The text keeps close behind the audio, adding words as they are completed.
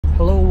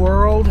Hello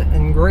world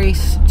and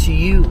grace to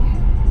you.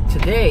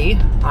 Today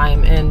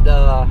I'm in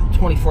the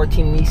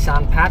 2014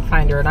 Nissan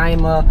Pathfinder and I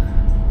am a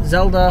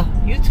Zelda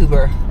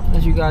YouTuber,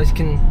 as you guys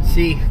can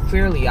see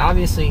clearly.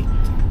 Obviously,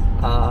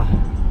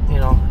 you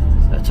know,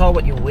 that's all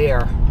what you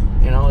wear.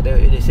 You know,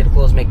 they say the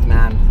clothes make the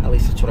man. At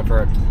least that's what I've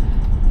heard.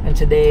 And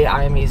today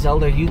I am a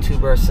Zelda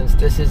YouTuber, since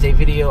this is a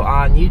video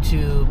on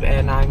YouTube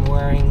and I'm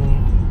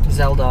wearing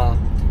Zelda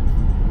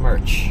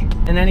merch.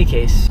 In any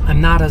case, I'm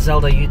not a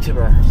Zelda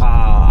YouTuber.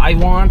 I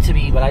want to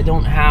be, but I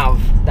don't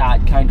have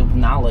that kind of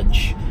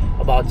knowledge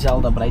about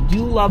Zelda. But I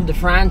do love the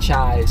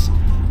franchise.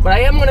 But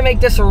I am going to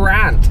make this a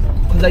rant,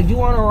 because I do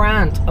want to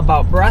rant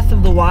about Breath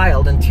of the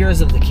Wild and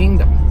Tears of the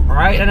Kingdom.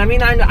 Alright? And I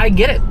mean, I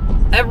get it.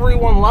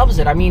 Everyone loves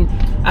it. I mean,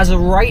 as of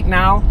right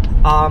now,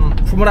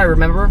 from what I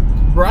remember,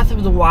 Breath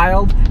of the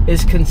Wild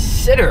is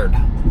considered,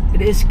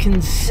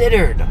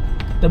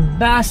 the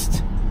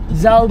best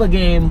Zelda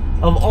game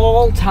of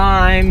all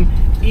time,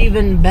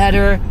 even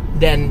better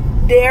than,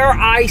 dare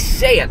I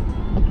say it,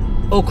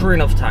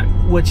 Ocarina of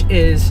Time, which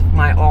is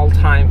my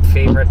all-time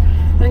favorite.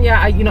 And yeah,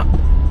 I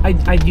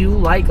do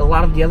like a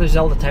lot of the other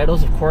Zelda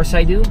titles, of course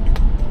I do.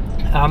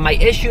 My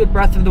issue with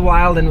Breath of the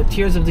Wild and with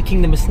Tears of the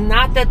Kingdom is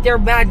not that they're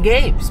bad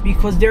games,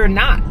 because they're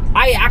not.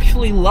 I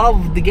actually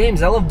love the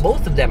games. I love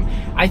both of them.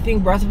 I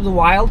think Breath of the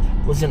Wild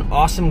was an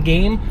awesome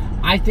game.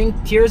 I think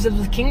Tears of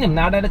the Kingdom,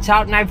 now that it's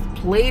out and I've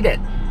played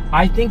it,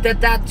 I think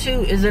that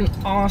too is an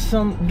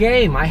awesome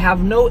game. I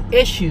have no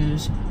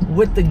issues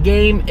with the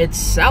game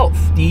itself.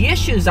 The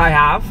issues I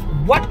have,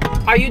 what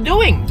are you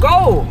doing?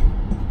 Go!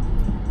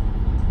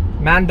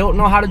 Man don't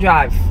know how to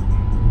drive.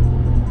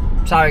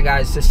 Sorry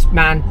guys, this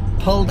man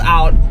pulled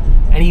out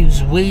and he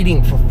was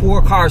waiting for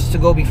 4 cars to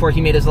go before he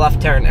made his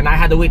left turn, and I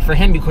had to wait for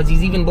him because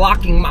he's even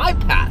blocking my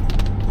path.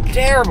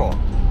 Terrible.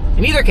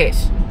 In either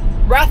case,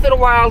 Breath of the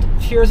Wild,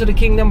 Tears of the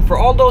Kingdom, for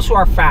all those who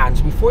are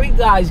fans, before you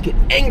guys get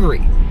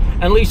angry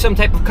and leave some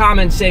type of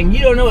comment saying you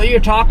don't know what you're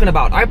talking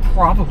about, I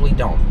probably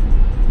don't.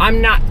 I'm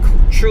not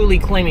truly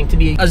claiming to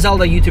be a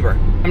Zelda YouTuber.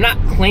 I'm not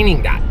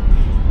claiming that.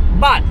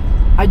 But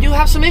I do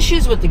have some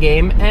issues with the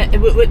game,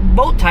 with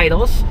both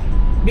titles,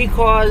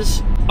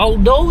 because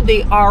although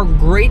they are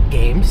great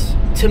games,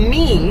 to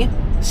me,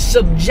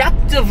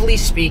 subjectively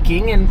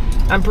speaking, and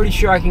I'm pretty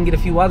sure I can get a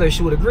few others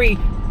who would agree,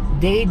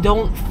 they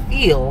don't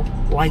feel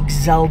like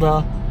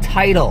Zelda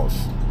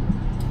titles.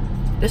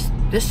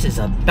 This is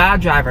a bad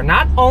driver.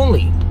 Not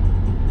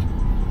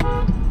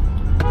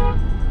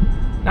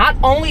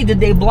only did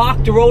they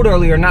block the road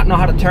earlier and not know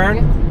how to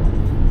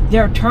turn,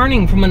 they're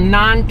turning from a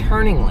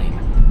non-turning lane.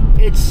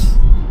 It's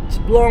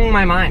blowing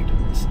my mind.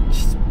 It's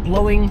just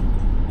blowing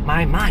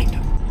my mind.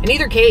 In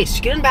either case,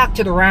 getting back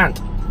to the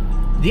rant,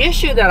 the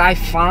issue that I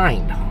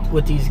find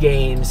with these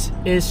games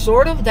is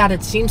sort of that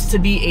it seems to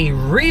be a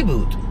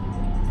reboot.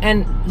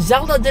 And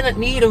Zelda didn't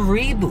need a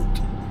reboot.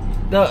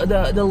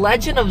 The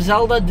Legend of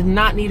Zelda did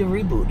not need a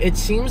reboot. It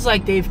seems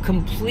like they've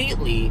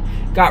completely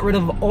got rid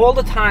of all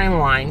the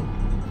timeline.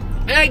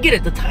 And I get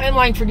it, the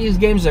timeline for these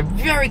games are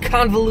very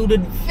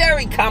convoluted,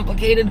 very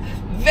complicated,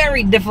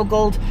 very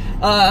difficult.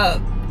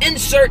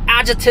 Insert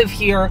adjective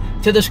here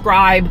to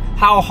describe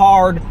how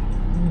hard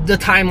the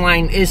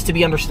timeline is to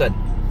be understood.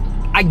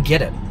 I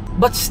get it.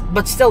 But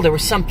still, there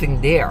was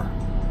something there.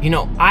 You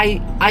know,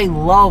 I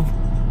love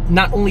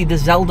not only the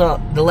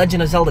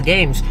Legend of Zelda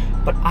games,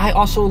 but I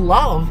also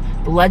love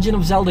the Legend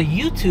of Zelda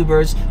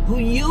YouTubers who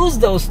use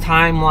those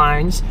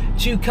timelines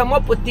to come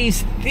up with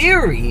these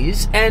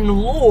theories and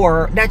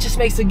lore that just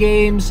makes the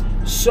games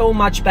so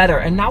much better.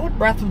 And now with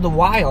Breath of the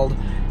Wild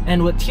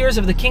and with Tears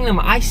of the Kingdom,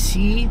 I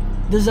see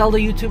the Zelda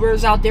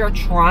YouTubers out there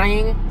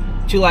trying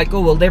to, like, oh,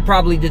 well, they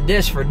probably did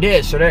this for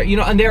this, or that, you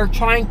know, and they're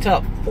trying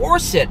to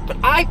force it. But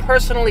I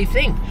personally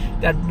think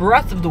that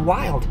Breath of the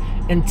Wild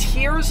and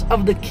Tears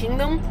of the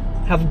Kingdom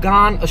have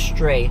gone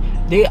astray.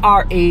 They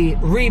are a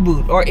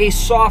reboot, or a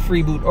soft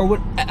reboot, or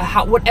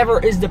whatever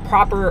is the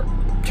proper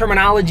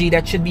terminology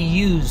that should be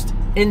used.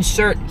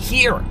 Insert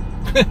here.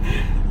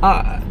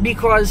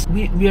 Because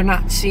we are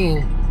not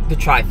seeing the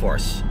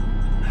triforce.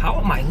 How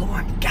am I low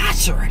on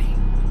gas already?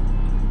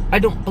 I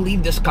don't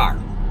believe this car.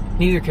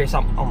 In either case,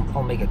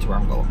 I'll make it to where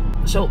I'm going.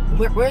 So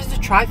where's the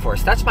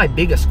triforce? That's my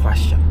biggest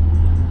question.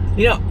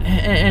 You know,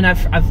 and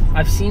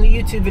I've seen a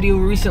YouTube video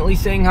recently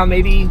saying how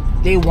maybe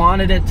they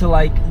wanted it to,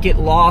 like, get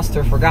lost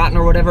or forgotten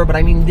or whatever. But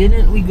I mean,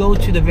 didn't we go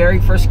to the very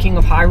first King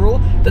of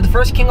Hyrule? Did the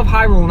first King of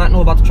Hyrule not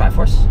know about the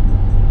triforce?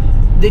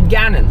 Did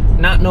Ganon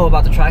not know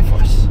about the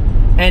triforce?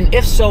 And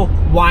if so,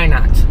 why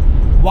not?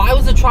 Why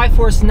was the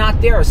triforce not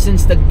there,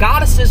 since the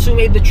goddesses who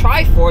made the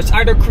triforce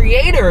are the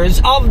creators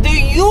of the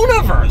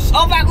universe,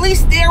 of at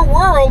least their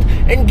world,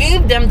 and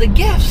gave them the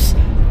gifts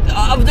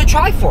of the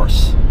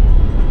triforce?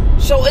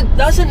 So it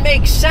doesn't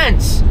make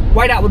sense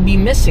why that would be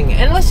missing.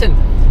 And listen,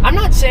 I'm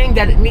not saying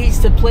that it needs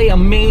to play a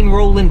main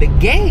role in the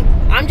game.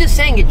 I'm just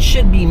saying it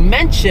should be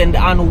mentioned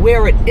on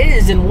where it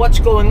is and what's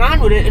going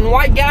on with it, and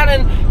why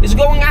Ganon is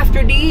going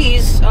after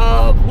these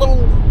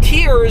little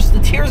tears,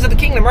 the tears of the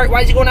kingdom, right? Why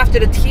is he going after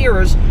the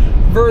tears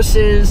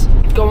versus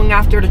going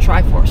after the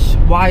triforce?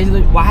 Why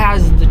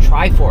has the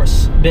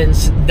triforce been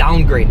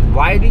downgraded?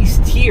 Why are these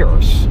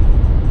tiers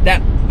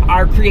that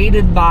are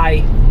created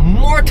by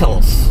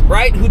mortals,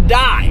 right, who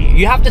die?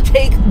 You have to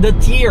take the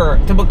tier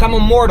to become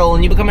immortal,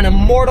 and you become an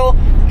immortal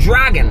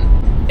dragon.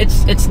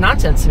 It's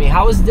nonsense to me.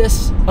 How is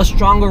this a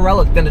stronger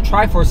relic than the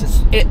triforce?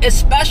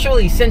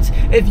 Especially since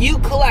if you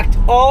collect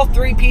all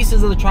 3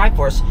 pieces of the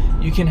triforce,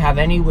 you can have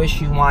any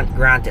wish you want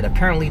granted.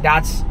 Apparently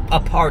that's a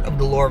part of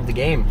the lore of the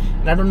game,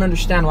 and I don't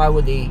understand why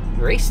would they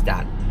erase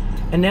that.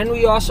 And then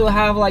we also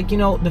have, like, you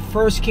know, the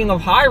first king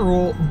of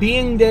Hyrule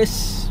being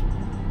this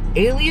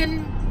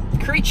alien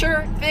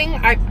creature thing.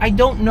 I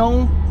don't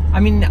know. I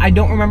mean, I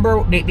don't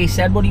remember. They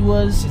said what he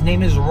was. His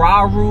name is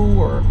Raru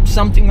or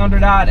something under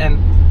that, and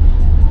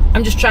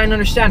I'm just trying to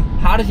understand,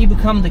 how did he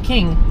become the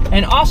king?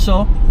 And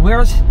also,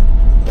 where's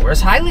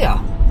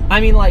Hylia?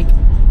 I mean, like,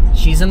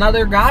 she's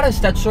another goddess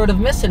that's sort of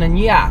missing. And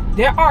yeah,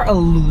 there are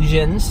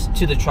allusions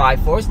to the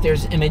Triforce.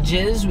 There's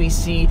images. We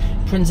see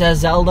Princess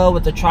Zelda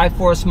with the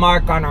Triforce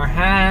mark on her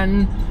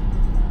hand,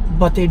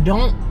 but they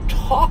don't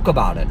talk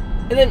about it.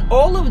 And then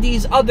all of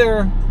these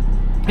other,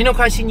 you know,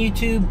 I've seen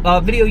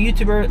YouTube, video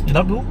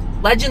YouTuber,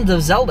 Legend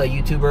of Zelda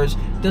YouTubers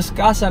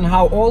discuss on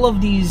how all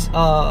of these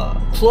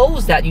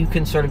clothes that you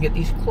can sort of get,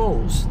 these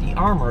clothes, the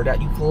armor that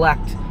you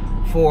collect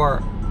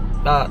for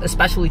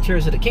especially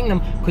Tears of the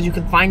Kingdom, because you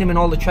can find them in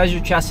all the treasure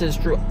chests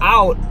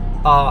throughout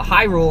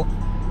Hyrule,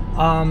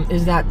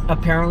 is that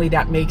apparently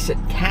that makes it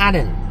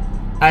canon,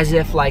 as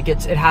if like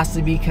it has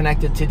to be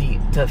connected to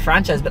the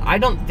franchise. But I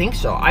don't think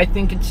so. I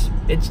think it's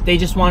they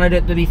just wanted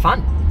it to be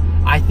fun.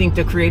 I think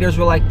the creators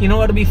were like, you know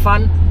what'll be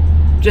fun?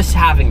 Just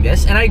having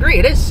this. And I agree,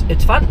 it is.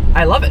 It's fun.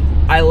 I love it.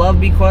 I love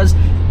because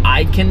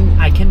I can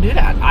do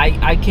that.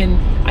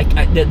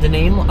 The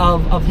name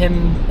of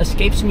him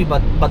escapes me,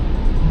 but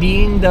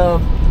being the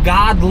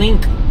God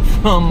Link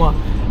from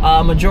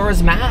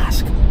Majora's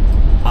Mask,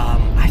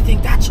 I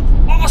think that's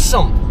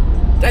awesome.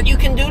 That you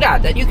can do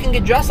that. That you can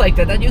get dressed like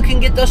that. That you can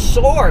get the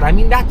sword. I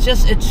mean, that's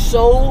just, it's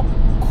so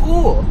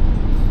cool.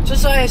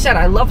 Just like I said,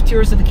 I love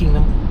Tears of the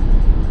Kingdom,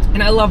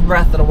 and I love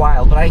Breath of the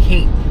Wild, but I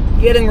hate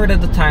getting rid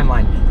of the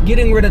timeline,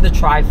 getting rid of the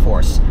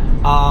Triforce.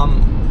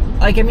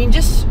 Like, I mean,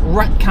 just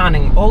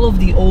retconning all of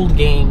the old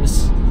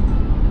games,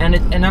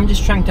 and I'm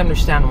just trying to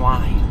understand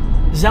why.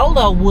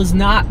 Zelda was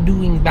not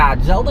doing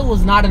bad. Zelda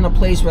was not in a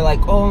place where,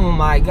 like, oh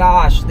my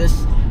gosh,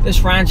 this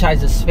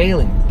franchise is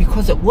failing,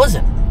 because it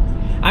wasn't.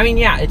 I mean,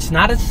 yeah, it's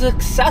not as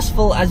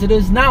successful as it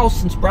is now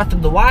since Breath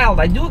of the Wild.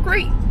 I do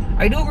agree.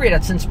 I do agree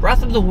that since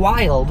Breath of the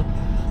Wild,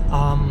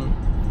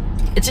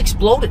 it's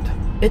exploded.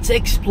 It's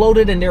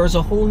exploded, and there is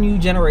a whole new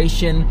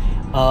generation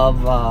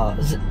of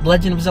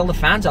Legend of Zelda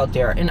fans out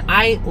there, and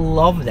I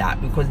love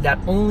that, because that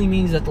only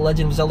means that the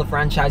Legend of Zelda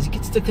franchise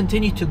gets to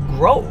continue to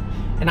grow,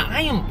 and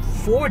I am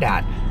for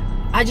that.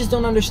 I just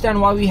don't understand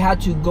why we had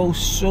to go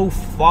so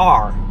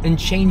far in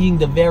changing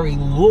the very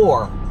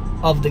lore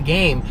of the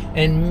game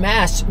and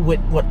mess with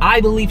what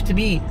I believe to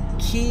be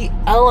key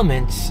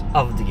elements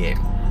of the game.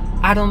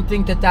 I don't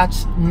think that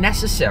that's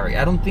necessary.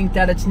 I don't think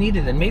that it's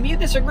needed. And maybe you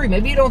disagree.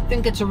 Maybe you don't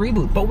think it's a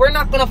reboot. But we're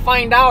not going to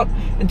find out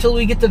until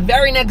we get the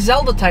very next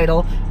Zelda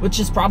title, which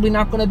is probably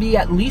not going to be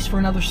at least for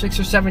another 6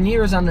 or 7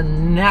 years on the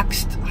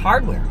next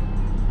hardware.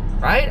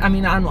 Right? I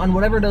mean, on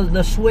whatever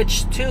the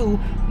Switch 2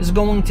 is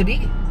going to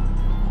be.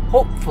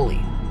 Hopefully.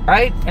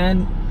 Right?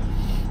 And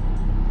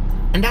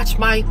that's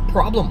my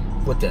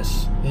problem with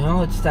this. You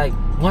know, it's like,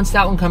 once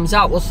that one comes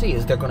out, we'll see.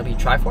 Is there going to be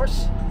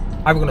Triforce?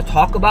 Are we going to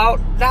talk about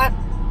that?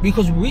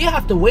 Because we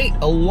have to wait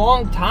a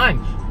long time.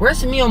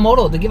 Where's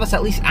Miyamoto to give us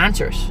at least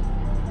answers?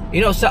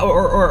 You know, so,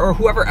 or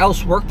whoever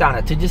else worked on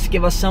it to just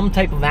give us some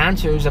type of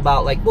answers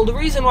about, like, well, the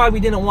reason why we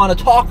didn't want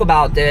to talk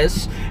about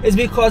this is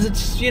because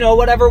it's, you know,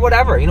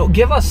 whatever. You know,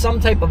 give us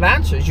some type of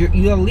answers.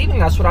 You're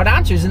leaving us without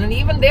answers. And then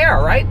even there,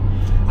 right?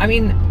 I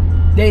mean,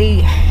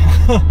 they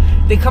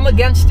they come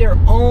against their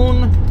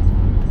own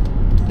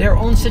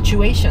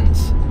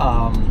situations.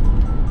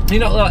 You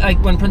know,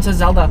 like when Princess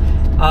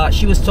Zelda,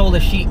 she was told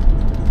if she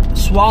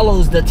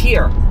swallows the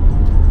tear,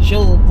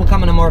 she'll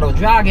become an immortal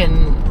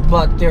dragon,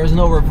 but there's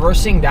no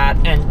reversing that,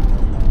 and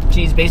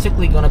she's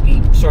basically going to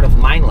be sort of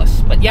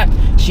mindless. But yet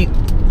she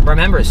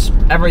remembers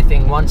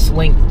everything once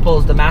Link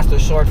pulls the Master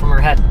Sword from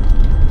her head.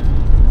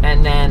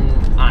 And then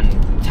on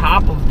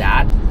top of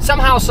that,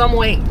 somehow, some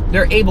way,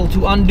 they're able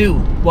to undo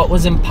what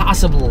was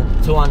impossible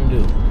to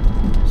undo.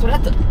 So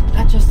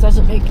that just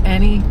doesn't make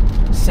any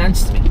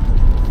sense to me.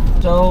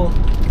 So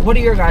what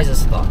are your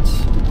guys'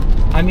 thoughts?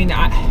 I mean,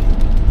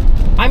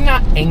 I'm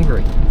not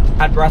angry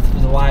at Breath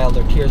of the Wild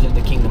or Tears of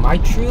the Kingdom. I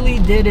truly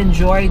did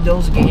enjoy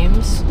those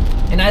games,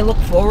 and I look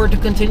forward to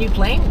continue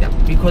playing them,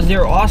 because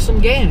they're awesome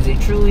games. They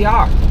truly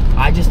are.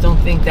 I just don't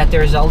think that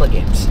they're Zelda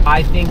games.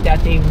 I think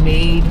that they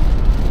made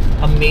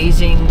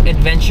amazing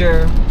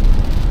adventure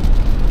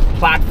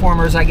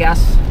platformers, I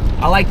guess.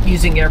 I like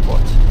using air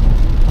quotes.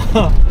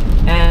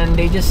 and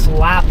they just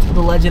slapped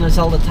the Legend of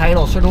Zelda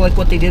title, sort of like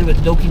what they did with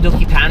Doki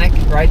Doki Panic,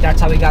 right? That's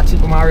how we got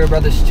Super Mario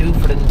Brothers 2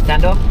 for the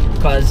Nintendo,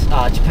 because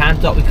Japan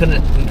thought we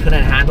couldn't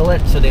handle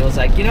it, so they was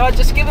like, you know what,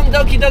 just give them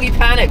Doki Doki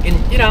Panic,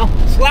 and you know,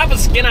 slap a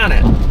skin on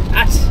it.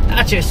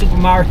 That's your Super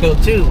Mario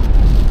 2,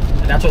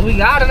 and that's what we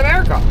got in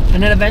America.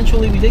 And then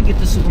eventually we did get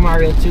the Super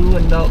Mario 2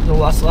 and the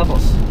Lost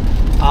Levels.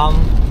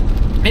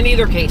 In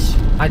either case,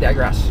 I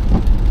digress.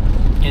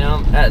 You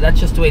know, that's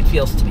just the way it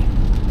feels to me.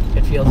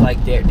 It feels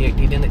like they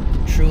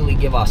didn't truly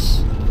give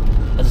us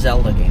a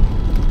Zelda game.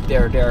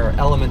 There are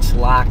elements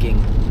lacking,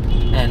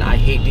 and I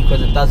hate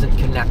because it doesn't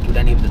connect with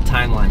any of the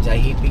timelines. I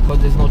hate because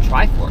there's no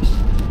Triforce.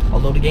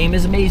 Although the game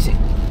is amazing,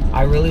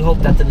 I really hope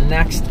that the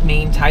next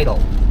main title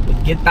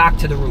would get back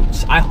to the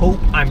roots. I hope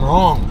I'm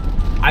wrong.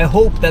 I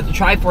hope that the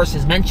Triforce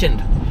is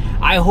mentioned.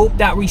 I hope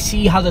that we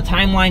see how the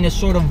timeline is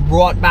sort of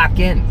brought back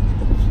in.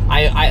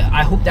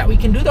 I hope that we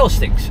can do those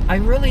things. I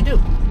really do.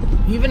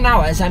 Even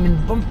now, as I'm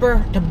in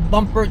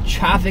bumper-to-bumper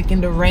traffic in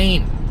the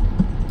rain.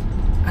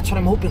 That's what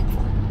I'm hoping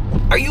for.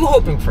 Are you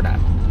hoping for that?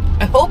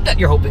 I hope that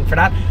you're hoping for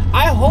that.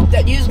 I hope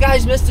that you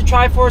guys missed the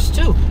Triforce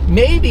too.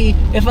 Maybe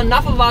if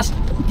enough of us,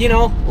 you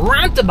know,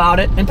 rant about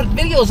it and put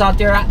videos out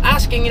there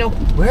asking, you know,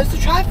 where's the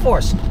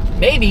Triforce?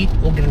 Maybe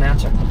we'll get an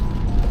answer.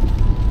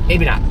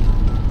 Maybe not.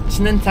 It's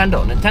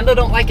Nintendo. Nintendo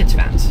don't like its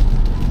fans.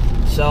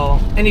 So,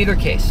 in either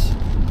case,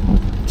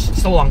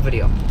 it's a long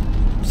video.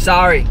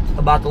 Sorry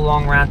about the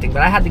long ranting,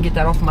 but I had to get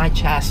that off my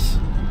chest.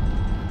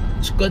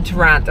 It's good to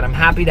rant, and I'm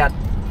happy that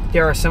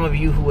there are some of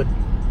you who would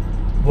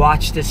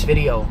watch this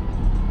video,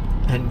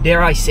 and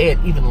dare I say it,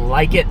 even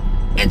like it,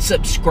 and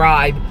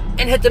subscribe,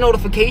 and hit the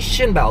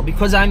notification bell,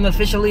 because I'm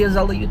officially a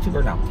Zelda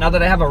YouTuber now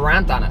that I have a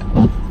rant on it.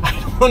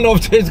 I don't know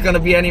if there's going to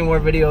be any more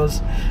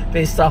videos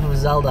based off of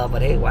Zelda,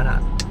 but hey, why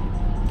not?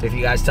 So if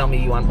you guys tell me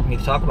you want me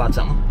to talk about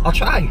something, I'll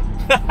try.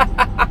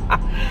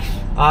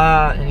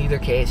 In either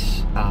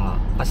case,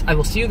 I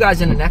will see you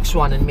guys in the next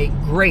one, and may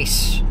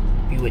grace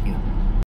be with you.